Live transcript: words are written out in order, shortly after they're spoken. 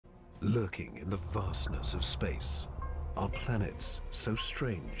Lurking in the vastness of space are planets so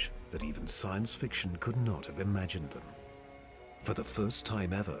strange that even science fiction could not have imagined them. For the first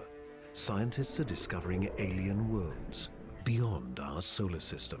time ever, scientists are discovering alien worlds beyond our solar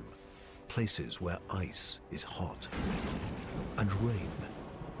system, places where ice is hot and rain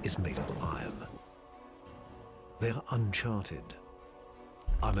is made of iron. They are uncharted,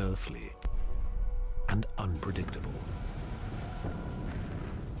 unearthly, and unpredictable.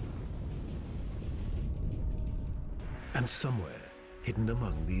 And somewhere, hidden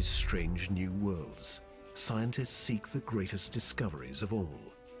among these strange new worlds, scientists seek the greatest discoveries of all.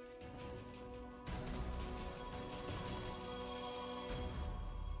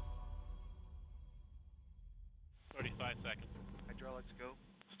 Hydraulics go.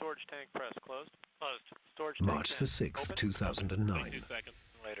 Storage tank press closed. Closed. Storage March the tank 6th, open. 2009. 22 seconds.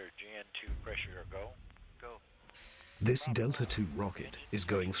 Later, GN2 pressure go. Go. This Delta II rocket is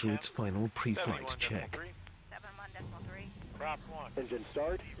going through its final pre-flight check. 71.3. Prop 1. Engine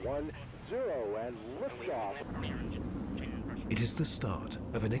start, 1, 0, and liftoff. It is the start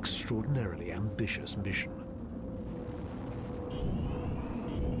of an extraordinarily ambitious mission.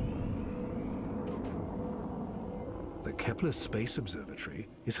 The Kepler Space Observatory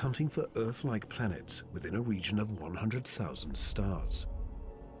is hunting for Earth-like planets within a region of 100,000 stars.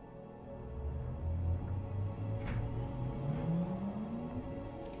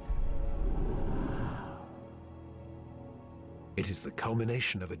 It is the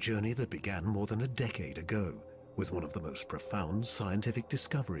culmination of a journey that began more than a decade ago, with one of the most profound scientific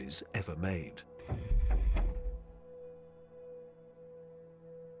discoveries ever made.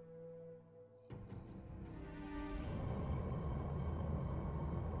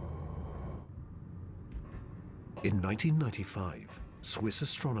 In 1995, Swiss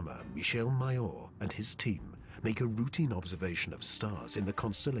astronomer Michel Mayor and his team make a routine observation of stars in the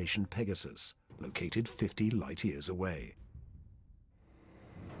constellation Pegasus, located 50 light-years away.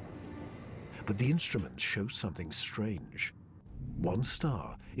 But the instruments show something strange. One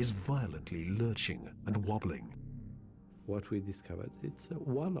star is violently lurching and wobbling. What we discovered, it's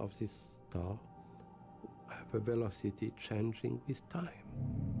one of these stars have a velocity changing with time.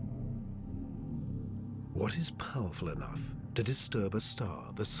 What is powerful enough to disturb a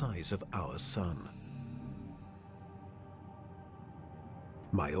star the size of our sun?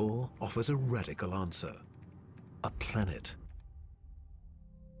 Mayor offers a radical answer: a planet.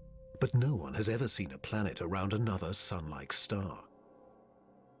 But no one has ever seen a planet around another sun-like star.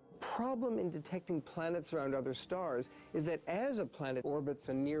 Problem in detecting planets around other stars is that as a planet orbits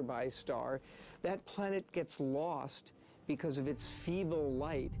a nearby star, that planet gets lost because of its feeble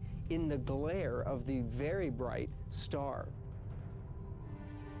light in the glare of the very bright star.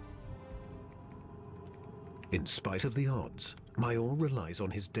 In spite of the odds, Mayor relies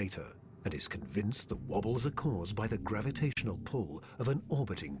on his data and is convinced the wobbles are caused by the gravitational pull of an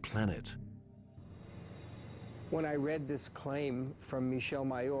orbiting planet. When I read this claim from Michel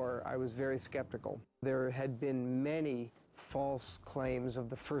Mayor, I was very skeptical. There had been many false claims of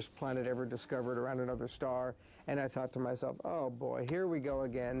the first planet ever discovered around another star, and I thought to myself, oh boy, here we go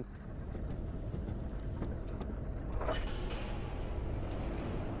again.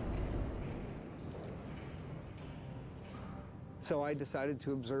 So I decided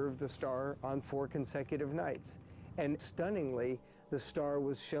to observe the star on 4 consecutive nights. And stunningly, the star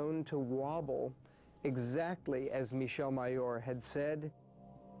was shown to wobble exactly as Michel Mayor had said.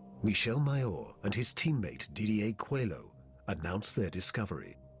 Michel Mayor and his teammate Didier Queloz announced their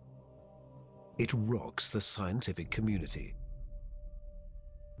discovery. It rocks the scientific community.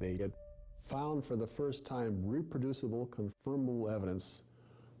 They had found for the first time reproducible, confirmable evidence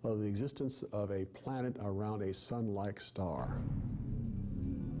of the existence of a planet around a sun-like star.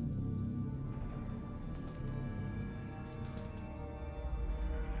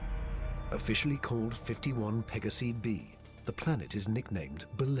 Officially called 51 Pegasi b, the planet is nicknamed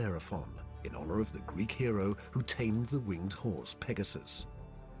Bellerophon in honor of the Greek hero who tamed the winged horse Pegasus.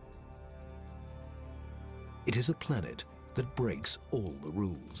 It is a planet that breaks all the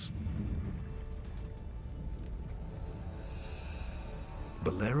rules.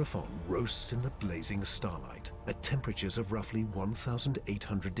 Bellerophon roasts in the blazing starlight at temperatures of roughly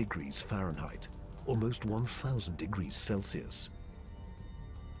 1,800 degrees Fahrenheit, almost 1,000 degrees Celsius.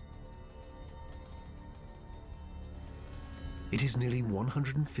 It is nearly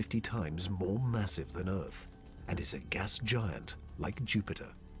 150 times more massive than Earth and is a gas giant like Jupiter.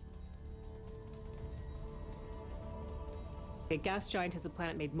 A gas giant is a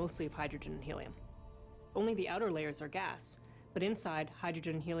planet made mostly of hydrogen and helium. Only the outer layers are gas, but inside,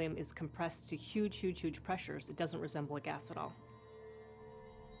 hydrogen and helium is compressed to huge, huge, huge pressures. It doesn't resemble a gas at all.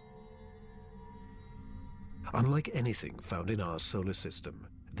 Unlike anything found in our solar system,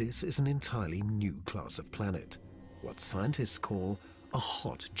 this is an entirely new class of planet, what scientists call a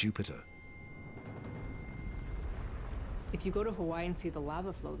hot Jupiter. If you go to Hawaii and see the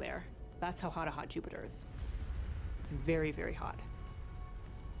lava flow there, that's how hot a hot Jupiter is. It's very, very hot.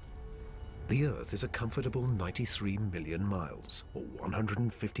 The Earth is a comfortable 93 million miles, or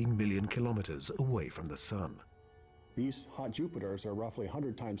 150 million kilometers away from the Sun. These hot Jupiters are roughly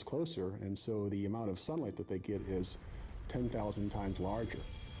 100 times closer, and so the amount of sunlight that they get is 10,000 times larger.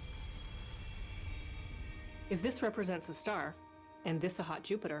 If this represents a star, and this a hot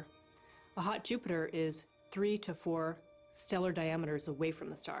Jupiter is 3 to 4 stellar diameters away from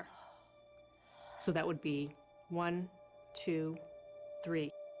the star. So that would be 1, 2,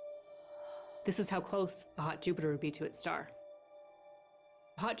 3. This is how close a hot Jupiter would be to its star.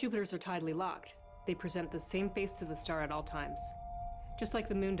 Hot Jupiters are tidally locked. They present the same face to the star at all times, just like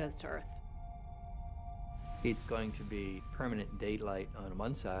the moon does to Earth. It's going to be permanent daylight on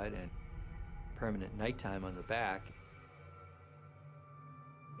one side and permanent nighttime on the back.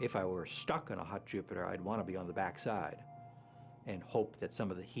 If I were stuck on a hot Jupiter, I'd want to be on the back side and hope that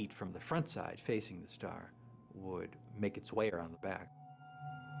some of the heat from the front side facing the star would make its way around the back.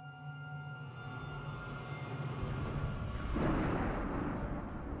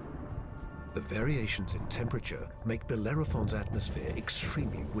 The variations in temperature make Bellerophon's atmosphere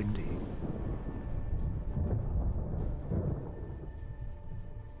extremely windy.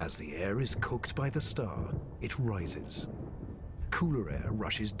 As the air is cooked by the star, it rises. Cooler air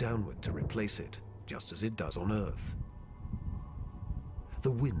rushes downward to replace it, just as it does on Earth.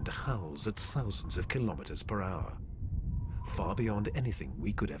 The wind howls at thousands of kilometers per hour, far beyond anything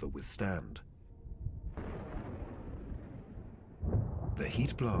we could ever withstand. The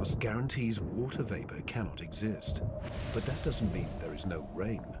heat blast guarantees water vapor cannot exist, but that doesn't mean there is no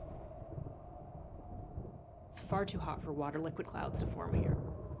rain. It's far too hot for water liquid clouds to form here,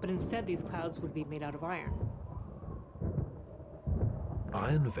 but instead these clouds would be made out of iron.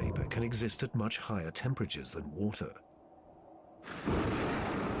 Iron vapor can exist at much higher temperatures than water.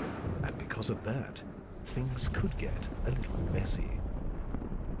 And because of that, things could get a little messy.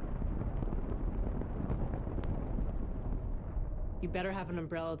 You better have an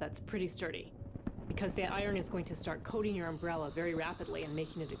umbrella that's pretty sturdy, because the iron is going to start coating your umbrella very rapidly and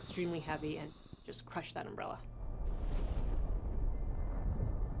making it extremely heavy and just crush that umbrella.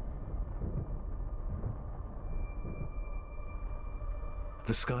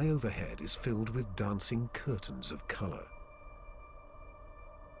 The sky overhead is filled with dancing curtains of color.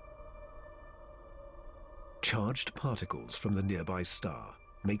 Charged particles from the nearby star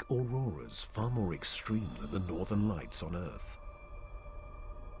make auroras far more extreme than the northern lights on Earth.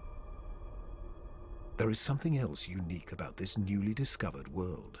 There is something else unique about this newly discovered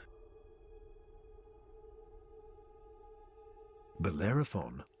world.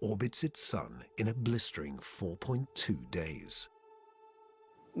 Bellerophon orbits its sun in a blistering 4.2 days.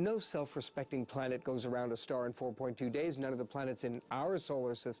 No self-respecting planet goes around a star in 4.2 days. None of the planets in our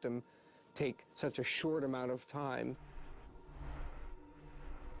solar system take such a short amount of time.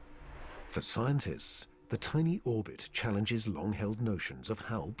 For scientists, the tiny orbit challenges long-held notions of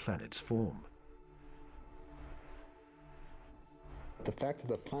how planets form. The fact that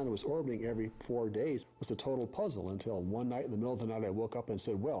the planet was orbiting every 4 days was a total puzzle until one night in the middle of the night I woke up and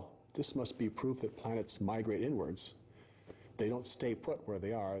said, well, this must be proof that planets migrate inwards. They don't stay put where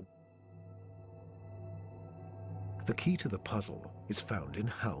they are. The key to the puzzle is found in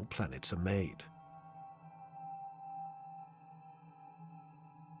how planets are made.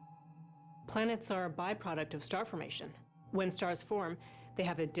 Planets are a byproduct of star formation. When stars form, they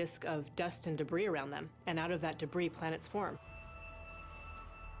have a disk of dust and debris around them, and out of that debris, planets form.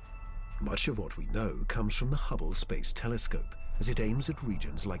 Much of what we know comes from the Hubble Space Telescope, as it aims at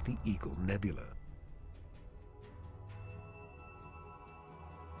regions like the Eagle Nebula.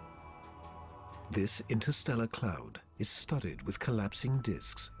 This interstellar cloud is studded with collapsing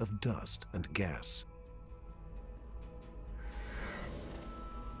disks of dust and gas.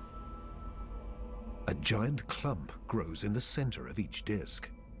 A giant clump grows in the center of each disk.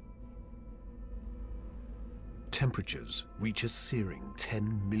 Temperatures reach a searing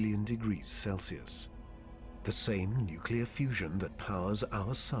 10 million degrees Celsius. The same nuclear fusion that powers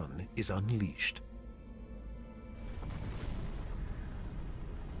our sun is unleashed.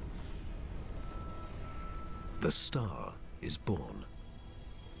 The star is born.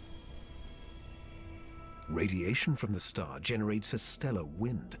 Radiation from the star generates a stellar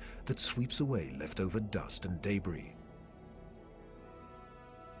wind that sweeps away leftover dust and debris.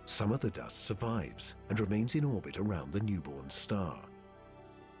 Some of the dust survives and remains in orbit around the newborn star.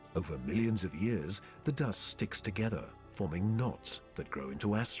 Over millions of years, the dust sticks together, forming knots that grow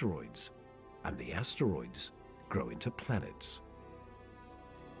into asteroids, and the asteroids grow into planets.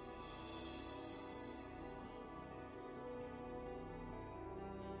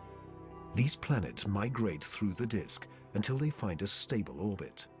 These planets migrate through the disk until they find a stable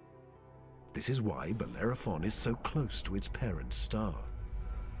orbit. This is why Bellerophon is so close to its parent star.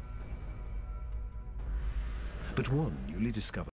 But one newly discovered